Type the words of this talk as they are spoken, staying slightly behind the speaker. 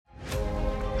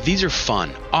These are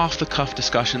fun, off-the-cuff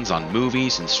discussions on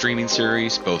movies and streaming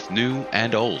series, both new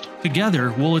and old.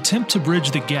 Together, we'll attempt to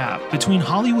bridge the gap between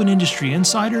Hollywood industry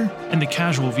insider and the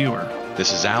casual viewer.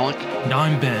 This is Alec. And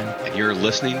I'm Ben. And you're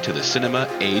listening to the Cinema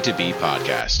A to B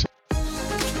podcast.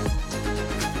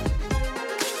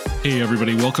 Hey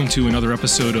everybody, welcome to another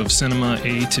episode of Cinema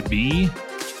A to B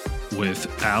with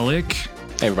Alec.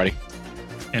 Hey everybody.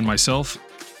 And myself.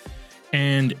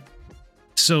 And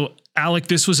so, Alec,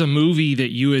 this was a movie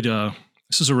that you had,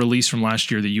 this was a release from last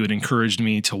year that you had encouraged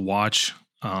me to watch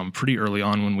pretty early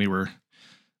on when we were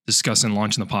discussing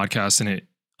launching the podcast. And it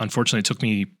unfortunately took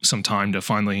me some time to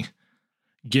finally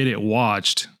get it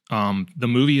watched. The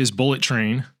movie is Bullet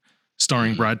Train,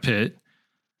 starring Brad Pitt,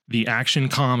 the action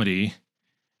comedy.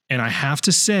 And I have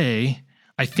to say,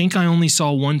 I think I only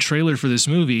saw one trailer for this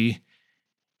movie,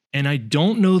 and I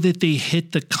don't know that they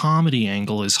hit the comedy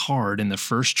angle as hard in the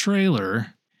first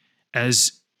trailer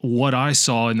as what I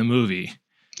saw in the movie.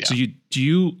 Yeah. So did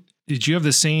you have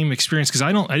the same experience? Because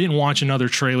I didn't watch another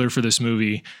trailer for this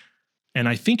movie, and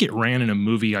I think it ran in a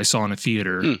movie I saw in a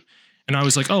theater, and I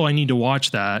was like, oh, I need to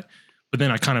watch that, but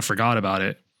then I kind of forgot about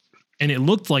it, and it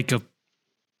looked like a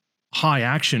high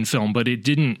action film, but it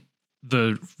didn't.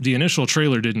 The initial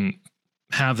trailer didn't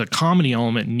have the comedy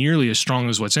element nearly as strong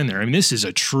as what's in there. I mean, this is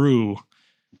a true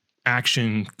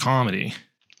action comedy.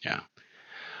 Yeah.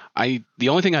 The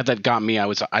only thing that got me,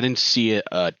 I didn't see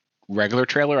a regular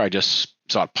trailer. I just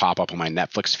saw it pop up on my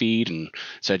Netflix feed and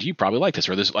said, you probably like this,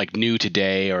 or this like new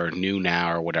today or new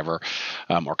now or whatever,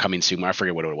 or coming soon. I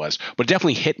forget what it was, but it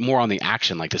definitely hit more on the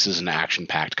action. Like this is an action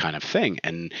packed kind of thing.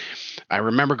 And I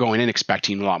remember going in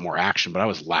expecting a lot more action, but I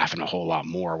was laughing a whole lot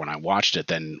more when I watched it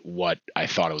than what I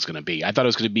thought it was going to be. I thought it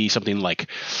was going to be something like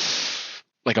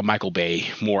a Michael Bay,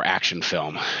 more action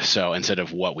film. So instead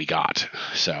of what we got.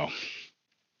 So,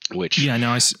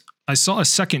 I saw a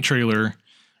second trailer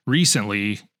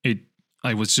recently.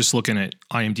 I was just looking at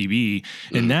IMDb,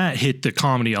 and that hit the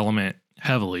comedy element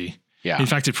heavily. Yeah. In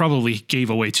fact, it probably gave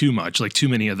away too much, like too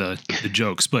many of the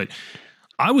jokes. But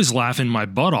I was laughing my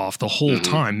butt off the whole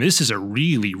time. This is a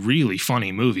really, really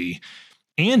funny movie,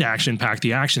 and action packed.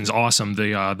 The action's awesome.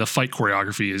 The fight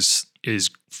choreography is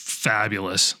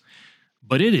fabulous.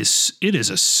 But it is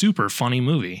a super funny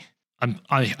movie.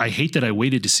 I hate that I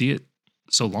waited to see it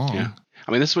so long. Yeah.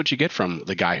 I mean, this is what you get from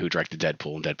the guy who directed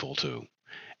Deadpool and Deadpool 2.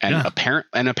 And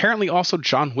apparently also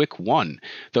John Wick 1,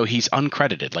 though he's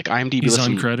uncredited. Like IMDb, he's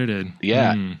uncredited.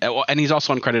 Yeah, and he's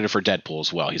also uncredited for Deadpool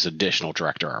as well. He's additional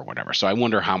director or whatever. So I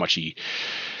wonder how much he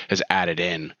has added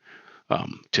in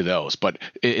to those. But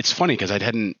it's funny because I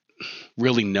hadn't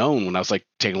really known when I was like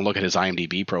taking a look at his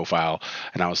IMDb profile,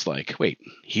 and I was like, wait,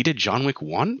 he did John Wick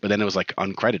 1, but then it was like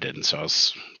uncredited, and so I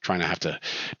was trying to have to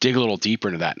dig a little deeper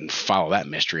into that and follow that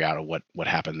mystery out of what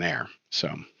happened there. So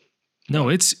no,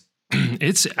 it's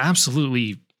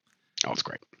absolutely. Oh, it's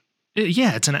great.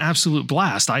 It's an absolute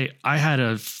blast. I had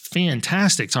a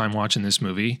fantastic time watching this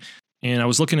movie, and I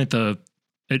was looking at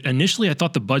initially I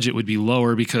thought the budget would be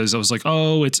lower because I was like,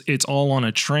 oh, it's all on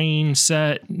a train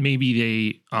set.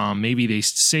 Maybe they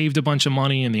saved a bunch of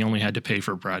money and they only had to pay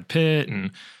for Brad Pitt,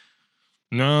 and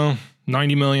no,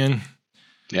 $90 million.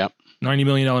 Yep. $90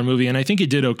 million movie. And I think it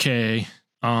did okay.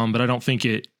 But I don't think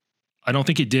it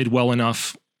did well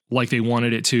enough like they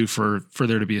wanted it to for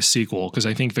there to be a sequel. Cause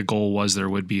I think the goal was there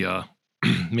would be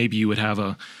maybe you would have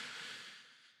a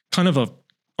kind of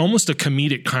almost a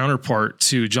comedic counterpart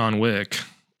to John Wick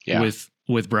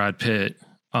with Brad Pitt.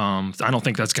 I don't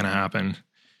think that's going to happen,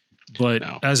 but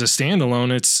as a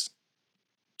standalone, it's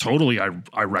totally,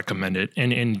 I recommend it.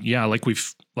 And yeah, like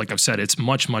I've said, it's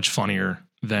much, much funnier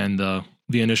than the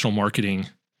initial marketing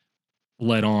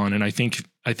led on. And I think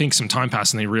some time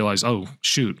passed and they realized, oh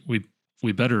shoot,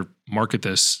 we better market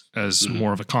this as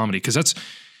more of a comedy. Cause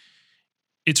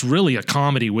it's really a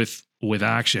comedy with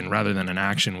action rather than an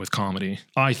action with comedy,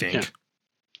 I think. Yeah.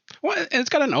 Well, and it's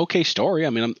got an okay story. I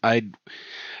mean,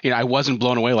 I wasn't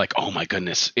blown away like, oh my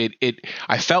goodness.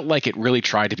 I felt like it really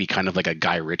tried to be kind of like a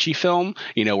Guy Ritchie film,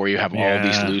 where you have all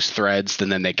these loose threads and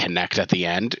then they connect at the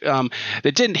end.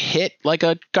 That didn't hit like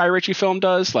a Guy Ritchie film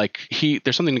does. Like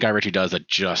there's something Guy Ritchie does that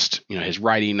just, his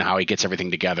writing, how he gets everything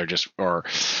together just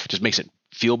makes it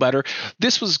feel better.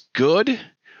 This was good,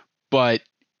 but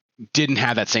didn't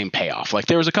have that same payoff. Like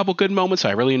there was a couple good moments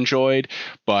I really enjoyed,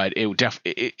 but it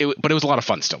was a lot of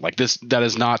fun still. Like that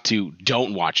is not to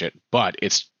don't watch it, but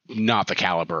it's not the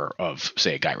caliber of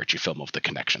say a Guy Ritchie film of the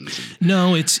connections.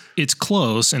 No, it's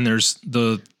close. And there's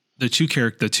the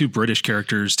two British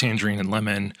characters, Tangerine and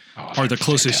Lemon, are the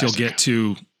closest you'll get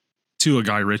to a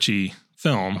Guy Ritchie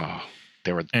film.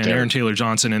 And Aaron Taylor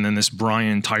Johnson and then this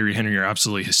Brian Tyree Henry are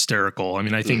absolutely hysterical. I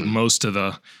mean, I think most of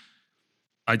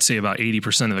I'd say about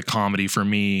 80% of the comedy for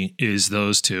me is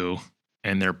those two,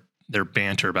 and their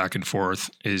banter back and forth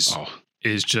is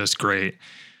just great.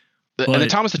 And the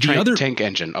Thomas the Tank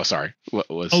Engine. Oh, sorry. What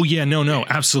was? Oh yeah, no,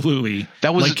 absolutely.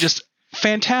 That was just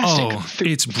fantastic. Oh,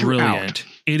 it's brilliant.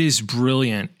 It is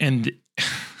brilliant, and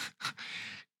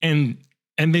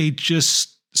they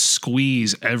just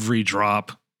squeeze every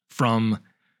drop from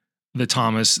the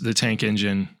Thomas the Tank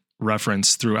Engine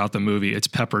reference throughout the movie. It's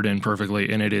peppered in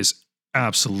perfectly, and it is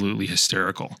absolutely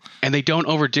hysterical. And they don't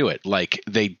overdo it. Like,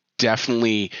 they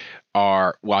definitely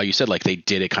are, while you said like they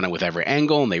did it kind of with every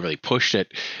angle and they really pushed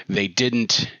it,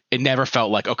 it never felt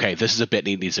like, okay, this is a bit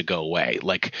that needs to go away.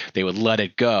 Like, they would let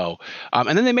it go.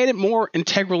 And then they made it more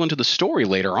integral into the story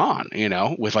later on,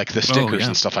 with like the stickers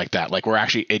and stuff like that. Like, where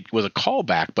actually it was a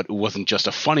callback, but it wasn't just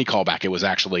a funny callback. It was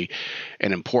actually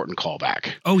an important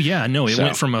callback. Oh yeah. No, it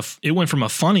went from a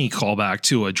funny callback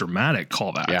to a dramatic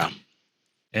callback. Yeah.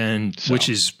 And which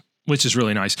is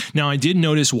really nice. Now, I did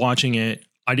notice watching it,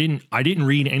 I didn't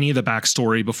read any of the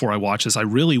backstory before I watched this. I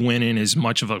really went in as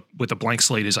much with a blank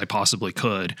slate as I possibly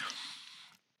could.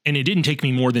 And it didn't take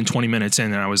me more than 20 minutes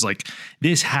in, and I was like,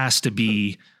 this has to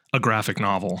be a graphic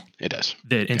novel. It does.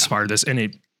 That inspired this. And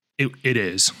it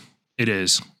is. It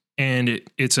is. And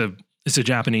it's a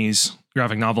Japanese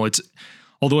graphic novel.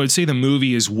 Although I'd say the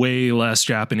movie is way less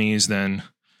Japanese than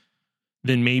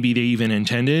maybe they even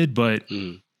intended, but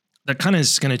that kind of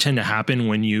is going to tend to happen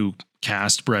when you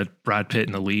cast Brad Pitt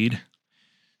in the lead.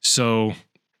 So,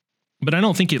 but I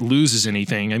don't think it loses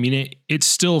anything. I mean, it's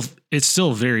still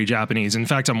very Japanese. In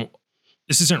fact,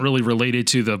 this isn't really related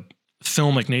to the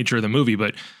filmic nature of the movie,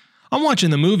 but I'm watching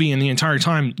the movie and the entire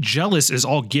time jealous as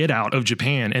all get out of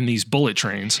Japan and these bullet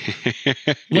trains.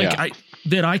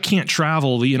 I can't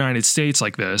travel the United States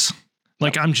like this.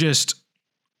 Like, I'm just,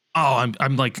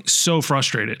 I'm like so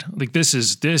frustrated. Like, this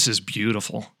is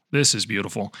beautiful. This is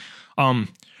beautiful.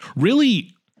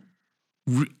 Really,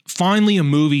 finally a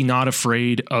movie not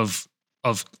afraid of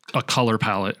a color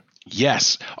palette.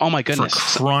 Yes. Oh my goodness.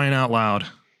 For crying out loud.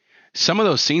 Some of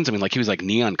those scenes, I mean, like, he was like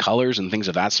neon colors and things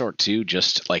of that sort too.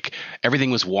 Just like everything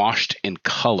was washed in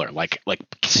color, like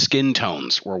skin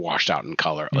tones were washed out in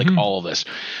color, like all of this.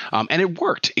 And it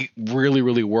worked. It really,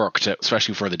 really worked,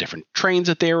 especially for the different trains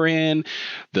that they were in,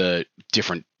 the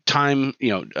different time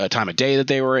of day that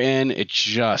they were in.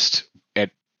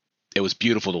 It was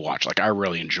beautiful to watch. Like, I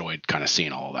really enjoyed kind of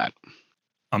seeing all of that.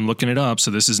 I'm looking it up.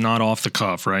 So this is not off the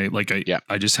cuff, right? Like,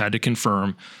 I just had to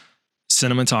confirm.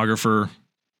 Cinematographer,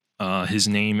 his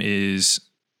name is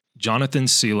Jonathan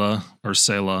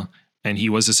Sela, and he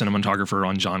was a cinematographer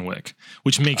on John Wick,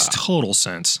 which makes total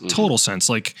sense. Total sense.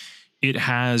 Like, it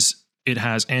has,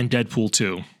 and Deadpool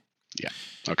 2. Yeah.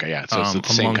 Okay. Yeah. So it's the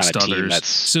same kind of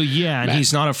team. And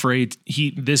he's not afraid.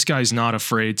 This guy's not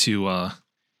afraid to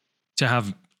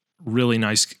have really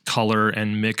nice color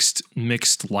and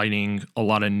mixed lighting, a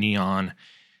lot of neon.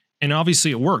 And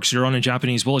obviously it works. You're on a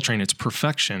Japanese bullet train. It's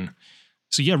perfection.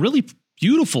 So yeah, really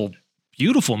beautiful,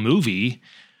 beautiful movie.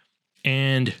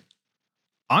 And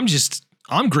I'm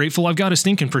grateful I've got a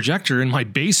stinking projector in my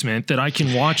basement that I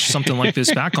can watch something like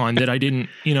this back on, that I didn't,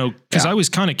 because I was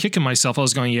kind of kicking myself. I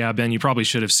was going, yeah, Ben, you probably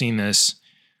should have seen this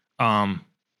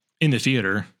in the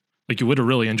theater. Like, you would have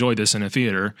really enjoyed this in a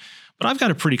theater. But I've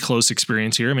got a pretty close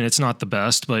experience here. I mean, it's not the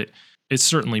best, but it's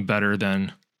certainly better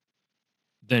than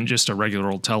just a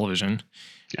regular old television.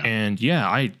 Yeah. And yeah,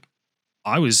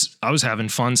 I was having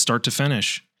fun start to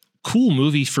finish. Cool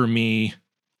movie for me,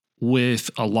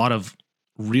 with a lot of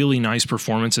really nice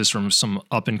performances from some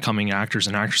up and coming actors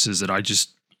and actresses that I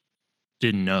just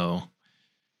didn't know.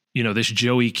 This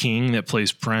Joey King that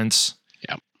plays Prince.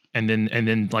 Yeah. And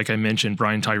then like I mentioned,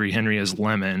 Brian Tyree Henry as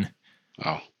Lemon.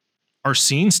 Oh. Are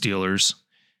scene stealers,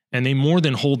 and they more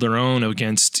than hold their own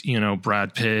against,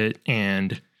 Brad Pitt.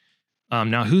 And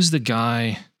now who's the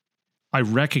guy? I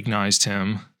recognized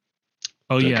him.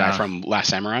 Oh, the guy from Last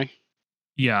Samurai?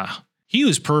 Yeah. He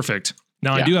was perfect.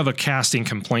 Now, I do have a casting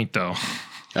complaint, though.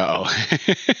 Uh-oh.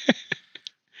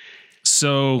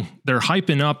 So they're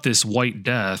hyping up this White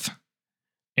Death,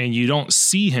 and you don't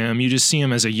see him. You just see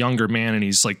him as a younger man, and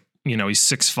he's like, he's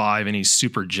 6'5", and he's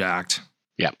super jacked.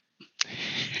 Yeah.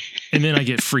 And then I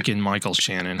get freaking Michael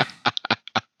Shannon.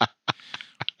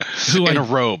 In a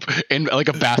robe, in like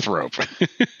a bathrobe.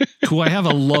 Who I have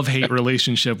a love-hate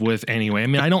relationship with anyway. I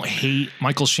mean, I don't hate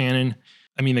Michael Shannon.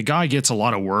 I mean, the guy gets a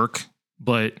lot of work,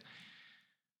 but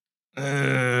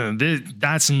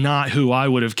that's not who I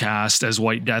would have cast as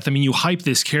White Death. I mean, you hype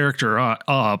this character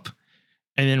up,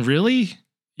 and then really,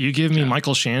 You give me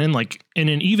Michael Shannon, like in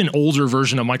an even older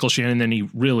version of Michael Shannon than he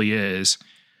really is.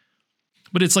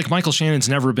 But it's like Michael Shannon's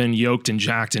never been yoked and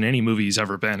jacked in any movie he's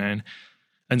ever been in.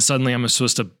 And suddenly I'm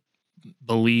supposed to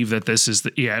believe that this is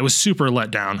it was super let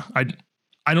down.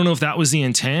 I don't know if that was the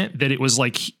intent, that it was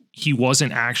like he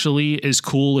wasn't actually as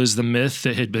cool as the myth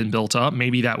that had been built up.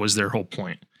 Maybe that was their whole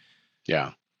point.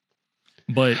 Yeah.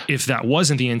 But if that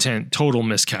wasn't the intent, total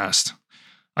miscast.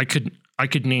 I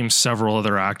could name several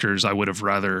other actors I would have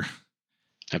rather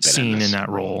seen in that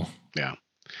role. Yeah.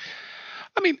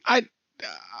 I mean, I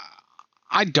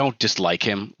don't dislike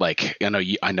him. Like,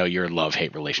 I know your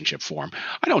love-hate relationship for him.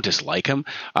 I don't dislike him.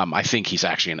 I think he's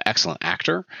actually an excellent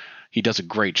actor. He does a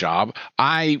great job.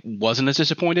 I wasn't as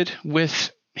disappointed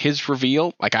with his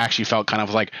reveal. Like, I actually felt kind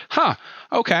of like,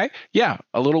 okay, yeah,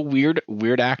 a little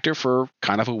weird actor for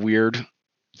kind of a weird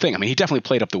thing. I mean, he definitely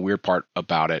played up the weird part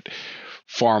about it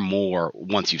far more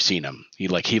once you've seen him. He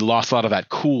lost a lot of that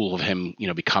cool of him,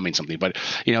 becoming something. But,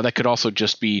 that could also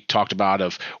just be talked about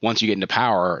of once you get into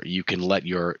power, you can let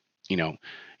your,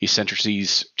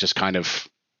 eccentricities just kind of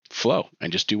flow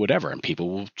and just do whatever. And people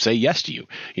will say yes to you,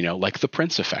 like the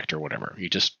Prince effect or whatever. You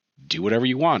just do whatever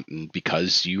you want. And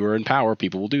because you are in power,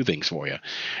 people will do things for you.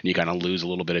 And you kind of lose a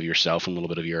little bit of yourself and a little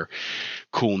bit of your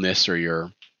coolness or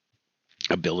your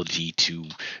ability to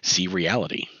see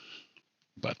reality.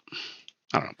 But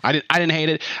I don't know. I didn't hate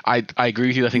it. I agree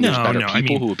with you. I think there's better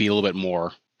people who would be a little bit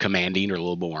more commanding or a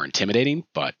little bit more intimidating,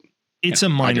 but it's a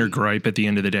minor gripe at the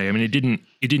end of the day. I mean, it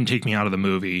didn't take me out of the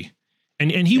movie.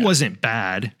 And he wasn't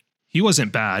bad. He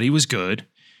wasn't bad. He was good.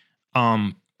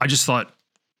 I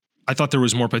thought there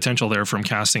was more potential there from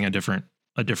casting a different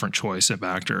choice of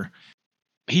actor.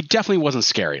 He definitely wasn't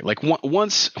scary. Like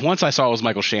once I saw it was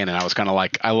Michael Shannon, I was kind of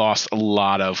like, I lost a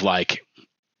lot of like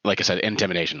I said,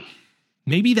 intimidation.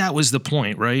 Maybe that was the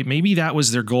point, right? Maybe that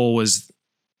was their goal, was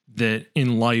that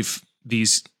in life,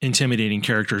 these intimidating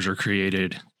characters are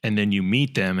created and then you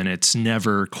meet them and it's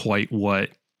never quite what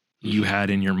you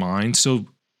had in your mind. So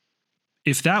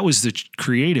if that was the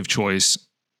creative choice,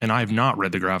 and I have not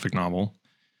read the graphic novel,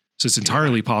 so it's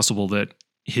entirely possible that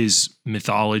his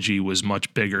mythology was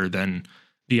much bigger than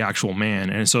the actual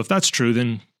man. And so if that's true,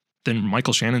 then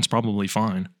Michael Shannon's probably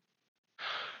fine.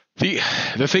 The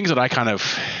things that I kind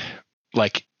of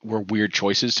like were weird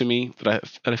choices to me that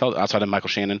I felt outside of Michael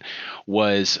Shannon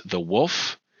was the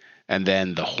Wolf and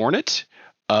then the Hornet,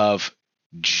 of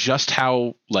just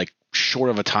how like short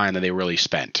of a time that they really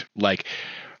spent. Like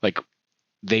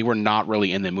they were not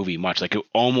really in the movie much. Like it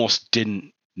almost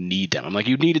didn't need them. I'm like,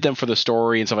 you needed them for the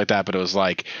story and stuff like that, but it was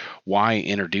like, why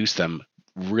introduce them?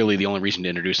 Really, the only reason to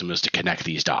introduce them is to connect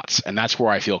these dots. And that's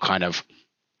where I feel kind of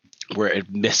where it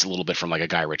missed a little bit from like a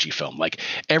Guy Ritchie film. Like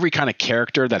every kind of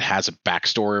character that has a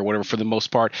backstory or whatever, for the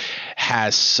most part,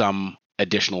 has some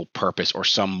additional purpose or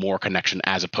some more connection,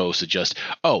 as opposed to just,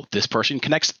 oh, this person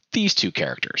connects these two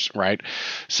characters, right?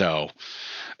 So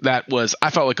that was, I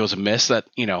felt like it was a miss that,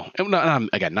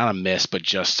 not a miss, but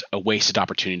just a wasted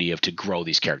opportunity to grow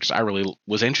these characters. I really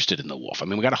was interested in the Wolf. I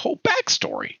mean, we got a whole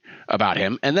backstory about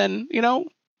him, and then,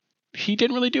 he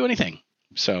didn't really do anything.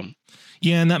 So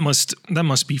yeah, and that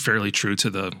must be fairly true to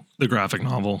the graphic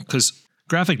novel, because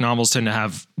graphic novels tend to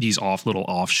have these little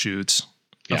offshoots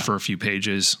for a few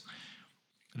pages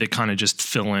that kind of just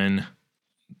fill in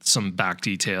some back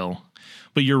detail.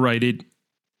 But you're right,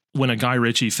 when a Guy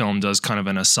Ritchie film does kind of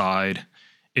an aside,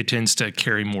 it tends to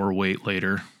carry more weight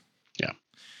later. Yeah.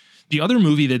 The other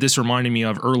movie that this reminded me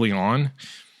of early on,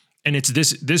 and it's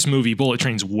this movie, Bullet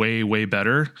Train's way, way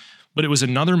better, but it was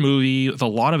another movie with a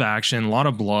lot of action, a lot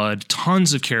of blood,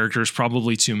 tons of characters,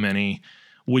 probably too many,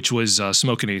 which was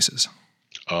Smokin' Aces.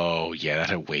 Oh, yeah, that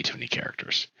had way too many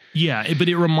characters. Yeah, but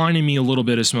it reminded me a little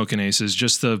bit of Smokin' Aces,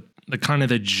 just the kind of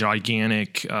the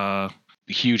gigantic...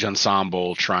 huge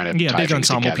ensemble trying to tie big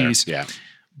ensemble together. Piece. Yeah.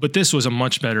 But this was a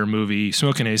much better movie.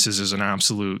 Smokin' Aces is an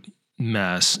absolute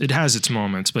mess. It has its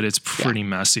moments, but it's pretty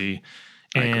messy.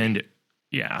 And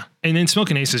and then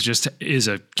Smokin' Aces just is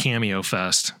a cameo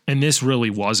fest. And this really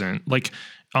wasn't. Like,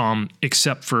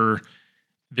 except for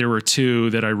there were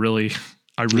two that I really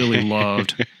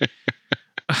loved.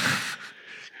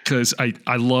 Because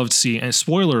I loved seeing, and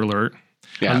spoiler alert,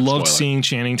 I loved seeing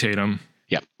Channing Tatum.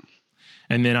 Yep.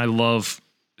 And then I love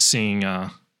seeing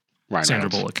Sandra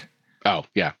Bullock. Oh,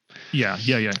 yeah. Yeah.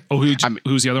 Oh,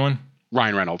 who's the other one?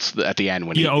 Ryan Reynolds at the end.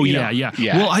 When yeah.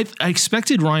 Well, I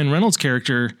expected Ryan Reynolds'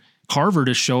 character, Carver,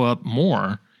 to show up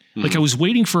more. Mm-hmm. Like I was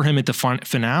waiting for him at the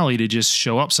finale to just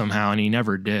show up somehow, and he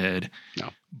never did. No.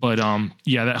 But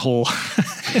that whole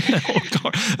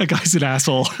that guy's an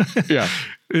asshole. Yeah.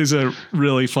 Is a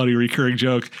really funny recurring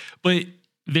joke. But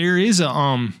there is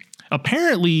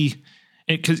apparently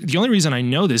Because the only reason I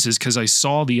know this is because I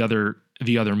saw the other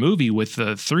movie with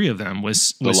the three of them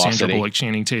was Sandra Bullock,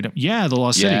 Channing Tatum. Yeah, The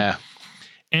Lost City.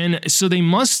 And so they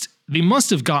must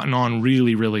have gotten on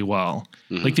really, really well.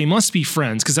 Mm-hmm. Like they must be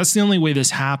friends, because that's the only way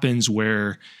this happens.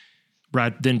 Where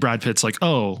Brad Pitt's like,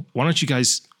 oh, why don't you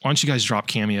guys drop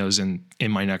cameos in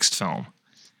my next film,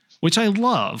 which I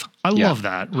love. I love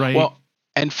that, right? Well,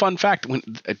 and fun fact, when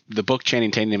the book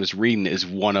Channing Tatum is reading is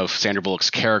one of Sandra Bullock's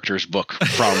character's book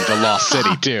from The Lost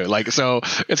City too. Like, so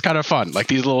it's kind of fun. Like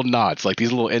these little nods, like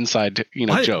these little inside,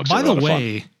 jokes. By the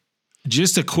way,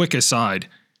 just a quick aside,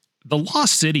 The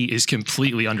Lost City is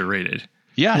completely underrated.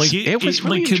 Yes, like it was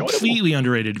really enjoyable. Completely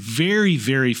underrated. Very,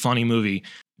 very funny movie.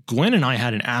 Gwen and I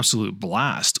had an absolute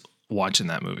blast watching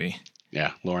that movie.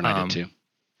 Yeah, Laura and I did too.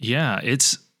 Yeah,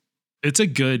 that's a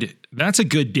good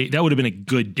date. That would have been a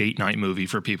good date night movie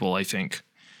for people, I think.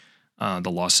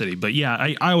 The Lost City. But yeah,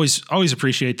 I always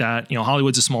appreciate that.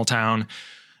 Hollywood's a small town.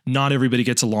 Not everybody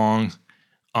gets along.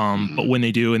 But when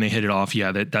they do and they hit it off,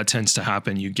 that tends to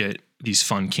happen. You get these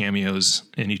fun cameos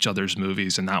in each other's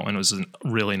movies, and that one was a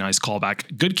really nice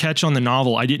callback. Good catch on the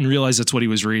novel. I didn't realize that's what he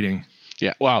was reading.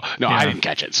 Yeah. Well, no, I didn't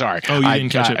catch it. Sorry. Oh, you didn't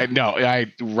catch it? No,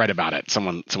 I read about it.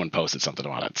 Someone posted something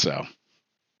about it. So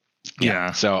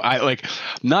yeah. So I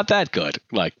not that good.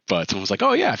 But someone was like,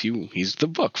 oh yeah, he's the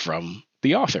book from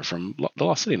the author from The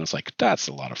Lost City, and I was like, that's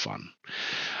a lot of fun.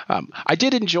 I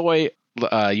did enjoy.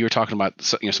 You were talking about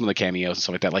some of the cameos and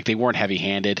stuff like that. Like they weren't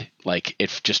heavy-handed. Like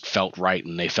it just felt right,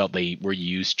 and they felt they were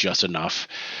used just enough.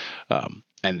 And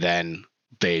then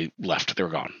they left. They were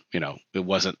gone. It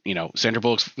wasn't Sandra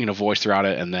Bullock's voice throughout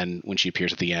it, and then when she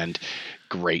appears at the end,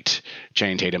 great.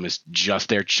 Channing Tatum is just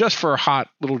there just for a hot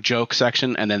little joke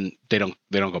section, and then they don't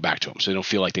go back to him, so they don't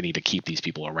feel like they need to keep these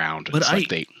people around. But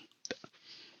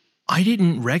I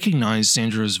didn't recognize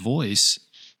Sandra's voice.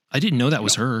 I didn't know that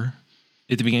was her.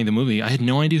 At the beginning of the movie, I had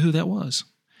no idea who that was.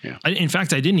 Yeah. In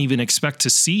fact, I didn't even expect to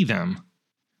see them.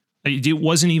 It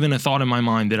wasn't even a thought in my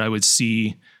mind that I would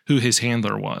see who his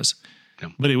handler was. Yeah.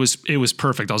 But it was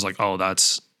perfect. I was like, oh,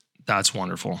 that's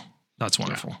wonderful. That's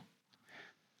wonderful.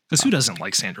 Because who doesn't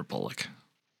like Sandra Bullock?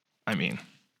 I mean,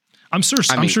 I'm sure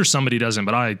somebody doesn't,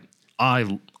 but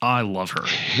I love her.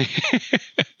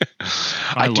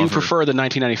 I do prefer the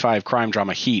 1995 crime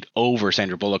drama Heat over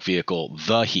Sandra Bullock vehicle,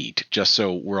 The Heat, just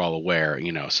so we're all aware,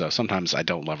 so sometimes I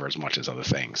don't love her as much as other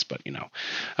things, but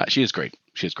she is great.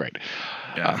 She is great.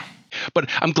 Yeah. But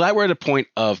I'm glad we're at a point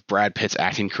of Brad Pitt's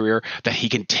acting career that he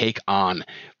can take on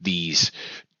these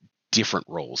different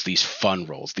roles, these fun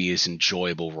roles, these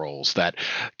enjoyable roles that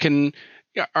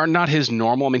are not his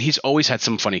normal. I mean, he's always had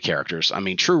some funny characters. I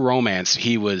mean, True Romance,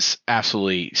 he was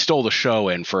absolutely stole the show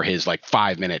in for his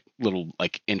 5-minute little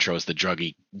intro as the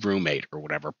druggy roommate or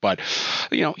whatever. But,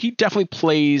 he definitely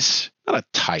plays not a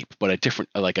type, but a different,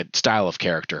 a style of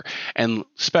character. And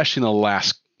especially in the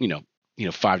last,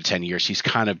 5 to 10 years, he's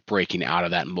kind of breaking out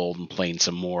of that mold and playing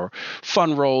some more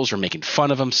fun roles or making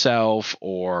fun of himself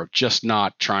or just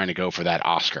not trying to go for that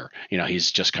Oscar.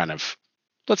 He's just kind of,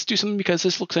 let's do something because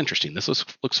this looks interesting. This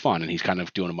looks fun. And he's kind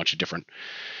of doing a bunch of different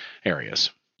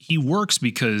areas. He works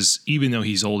because even though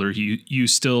he's older, you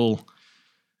still,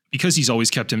 because he's always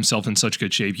kept himself in such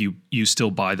good shape, you still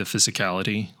buy the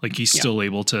physicality. Like he's still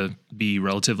able to be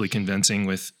relatively convincing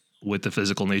with the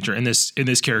physical nature. And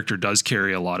this character does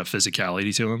carry a lot of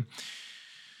physicality to him.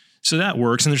 So that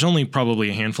works. And there's only probably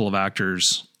a handful of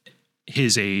actors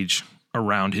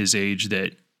around his age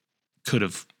that could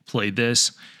have played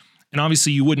this. And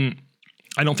obviously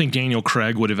I don't think Daniel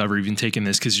Craig would have ever even taken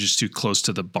this because he's just too close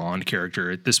to the Bond character.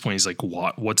 At this point, he's like,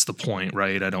 what's the point,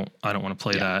 right? I don't want to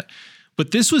play that.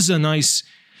 But this was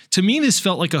to me, this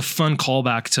felt like a fun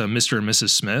callback to Mr. and Mrs.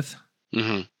 Smith.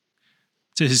 Mm-hmm.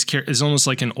 To his character, is almost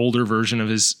like an older version of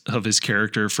his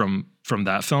character from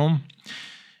that film.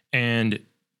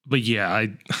 But yeah,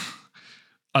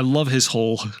 I love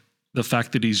the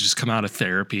fact that he's just come out of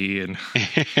therapy and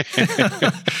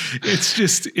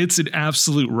it's an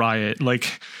absolute riot.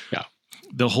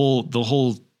 The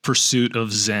whole pursuit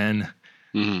of Zen,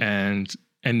 mm-hmm. and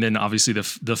then obviously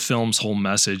the film's whole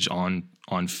message on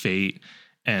fate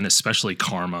and especially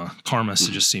karma. Karma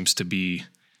mm-hmm. just seems to be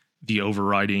the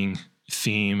overriding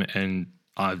theme, and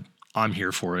I'm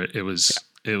here for it. It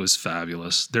was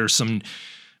fabulous. There's some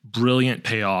brilliant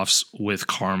payoffs with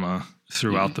karma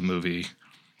throughout mm-hmm. the movie.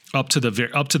 Up to the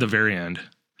very end.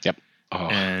 Yep. Oh.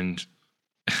 And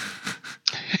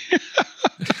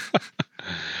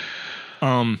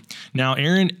now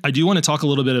Aaron, I do want to talk a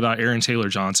little bit about Aaron Taylor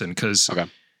Johnson because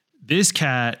this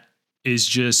cat is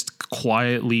just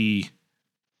quietly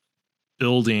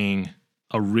building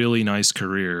a really nice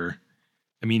career.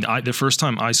 I mean, the first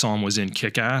time I saw him was in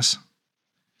Kick-Ass.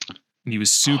 He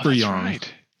was super young.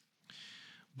 Right.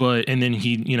 But and then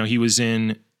he was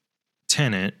in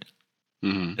Tenet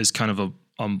as kind of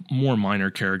a more minor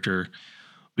character.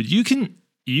 But you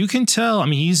can tell. I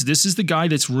mean, this is the guy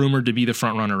that's rumored to be the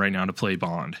front runner right now to play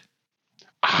Bond,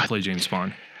 to play James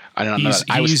Bond. I don't know.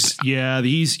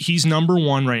 He's number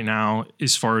one right now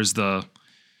as far as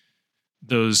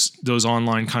those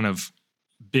online kind of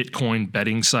Bitcoin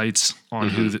betting sites on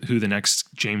who the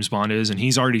next James Bond is, and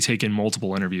he's already taken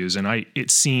multiple interviews, and it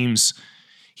seems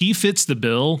he fits the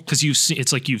bill because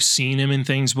it's like you've seen him in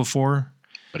things before,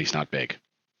 but he's not big.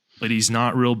 But he's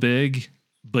not real big,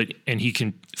 and he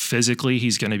can physically,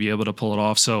 he's going to be able to pull it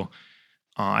off. So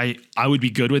I would be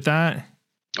good with that.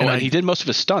 And he did most of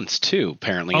his stunts too,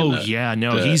 apparently.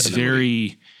 He's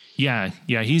very. Yeah,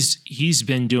 he's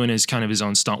been doing his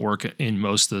own stunt work in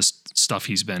most of the stuff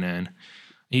he's been in.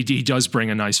 He does bring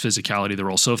a nice physicality to the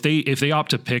role. So if they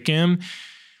opt to pick him,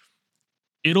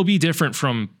 it'll be different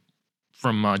from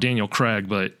Daniel Craig,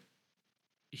 but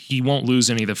he won't lose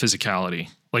any of the physicality.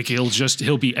 Like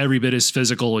he'll be every bit as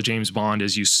physical a James Bond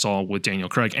as you saw with Daniel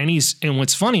Craig. And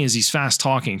what's funny is he's fast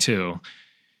talking too.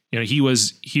 He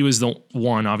was the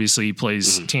one. Obviously, he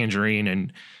plays Tangerine,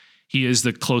 and he is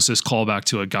the closest callback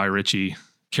to a Guy Ritchie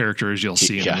character as you'll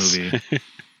see in the movie.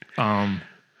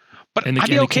 But I'd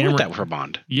be okay with that for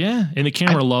Bond. Yeah, and the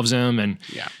camera loves him. And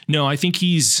no, I think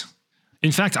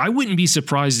in fact, I wouldn't be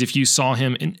surprised if you saw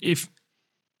him, and if,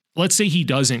 let's say he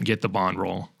doesn't get the Bond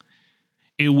role,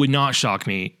 it would not shock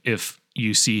me if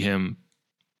you see him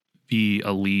be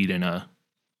a lead in a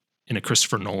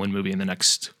Christopher Nolan movie in the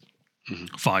next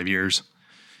 5 years.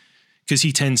 Because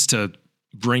he tends to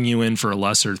bring you in for a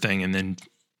lesser thing and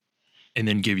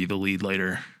then give you the lead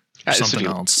later or something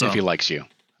else. So if he likes you.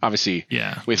 Obviously,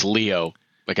 with Leo,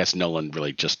 I guess Nolan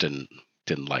really just didn't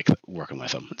like working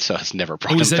with him, so it's never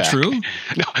brought him back. Is that true?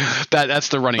 No, that's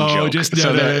the running joke.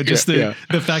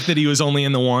 The fact that he was only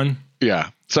in the one. Yeah.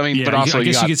 So I mean, but also I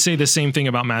guess you could say the same thing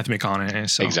about Matthew McConaughey.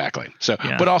 So. Exactly. So,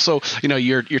 but also,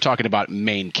 you're talking about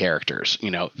main characters.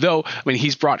 Though I mean,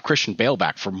 he's brought Christian Bale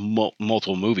back for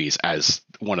multiple movies as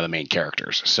one of the main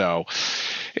characters. So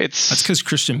that's because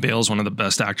Christian Bale is one of the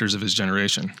best actors of his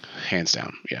generation, hands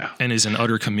down. Yeah, and is an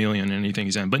utter chameleon in anything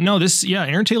he's in. But no,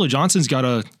 Aaron Taylor Johnson's got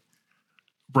a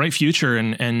bright future,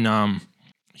 and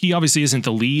he obviously isn't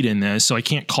the lead in this, so I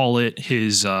can't call it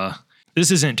his. This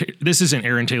isn't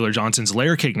Aaron Taylor Johnson's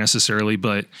layer cake necessarily,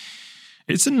 but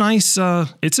it's a nice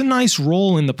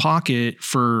role in the pocket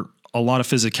for a lot of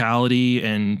physicality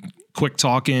and quick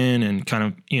talking and kind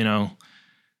of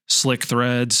slick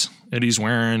threads that he's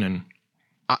wearing, and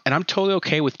I'm totally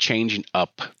okay with changing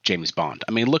up James Bond.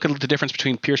 I mean, look at the difference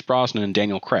between Pierce Brosnan and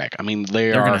Daniel Craig. I mean,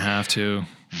 they're going to have to.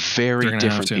 Very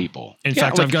different people. In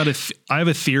fact, I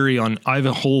have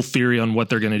a whole theory on what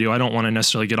they're going to do. I don't want to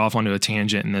necessarily get off onto a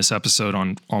tangent in this episode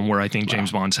on where I think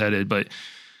James Bond's headed, but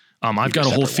I've got a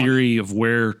whole theory of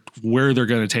where they're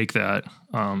going to take that.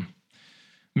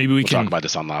 Maybe we'll talk about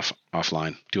this on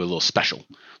offline. Do a little special,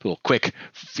 a little quick,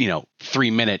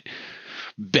 3-minute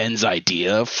Ben's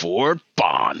idea for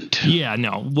Bond. Yeah,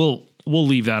 no, we'll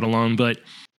leave that alone. But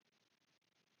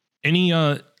any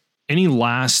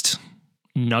last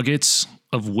nuggets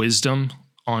of wisdom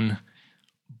on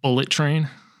Bullet Train?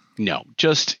 No,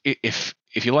 just if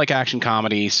you like action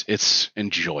comedies, it's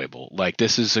enjoyable. Like,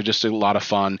 this is just a lot of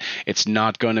fun. It's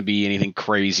not going to be anything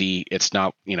crazy. It's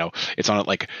not, it's on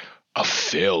like a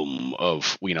film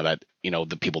of,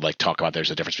 the people like talk about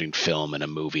there's a difference between film and a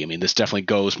movie. I mean, this definitely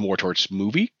goes more towards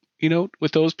movie,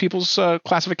 with those people's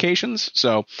classifications.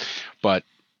 So, but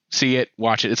see it,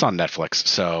 watch it. It's on Netflix.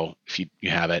 So if you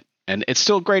have it, and it's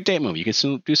still a great date movie. You can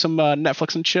still do some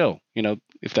Netflix and chill. I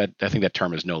think that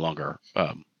term is no longer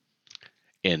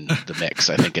in the mix.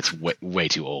 I think it's way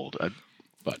too old.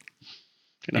 But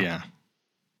yeah,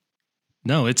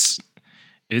 no, it's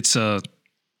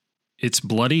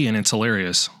bloody and it's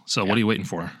hilarious. So what are you waiting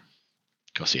for?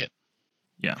 Go see it.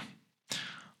 Yeah.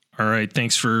 All right.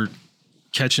 Thanks for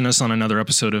catching us on another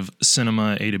episode of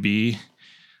Cinema A to B.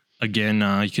 Again,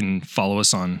 you can follow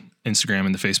us on Instagram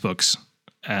and the Facebooks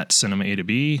at Cinema A to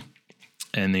B.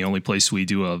 And the only place we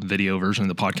do a video version of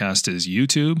the podcast is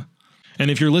YouTube. And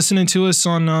if you're listening to us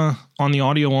on the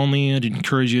audio only, I'd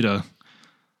encourage you to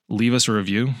leave us a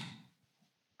review.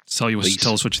 Tell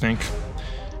us what you think.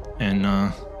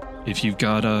 And if you've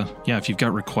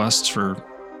got requests for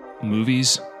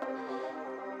movies,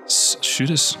 shoot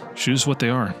us what they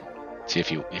are. See if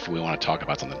we want to talk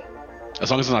about something. As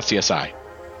long as it's not CSI.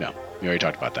 No, we already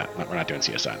talked about that. We're not doing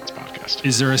CSI in this podcast.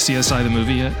 Is there a CSI the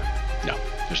movie yet? No,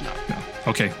 there's not. No.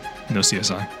 Okay. No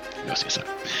CSI. No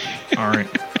CSI. All right.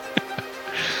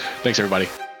 Thanks, everybody.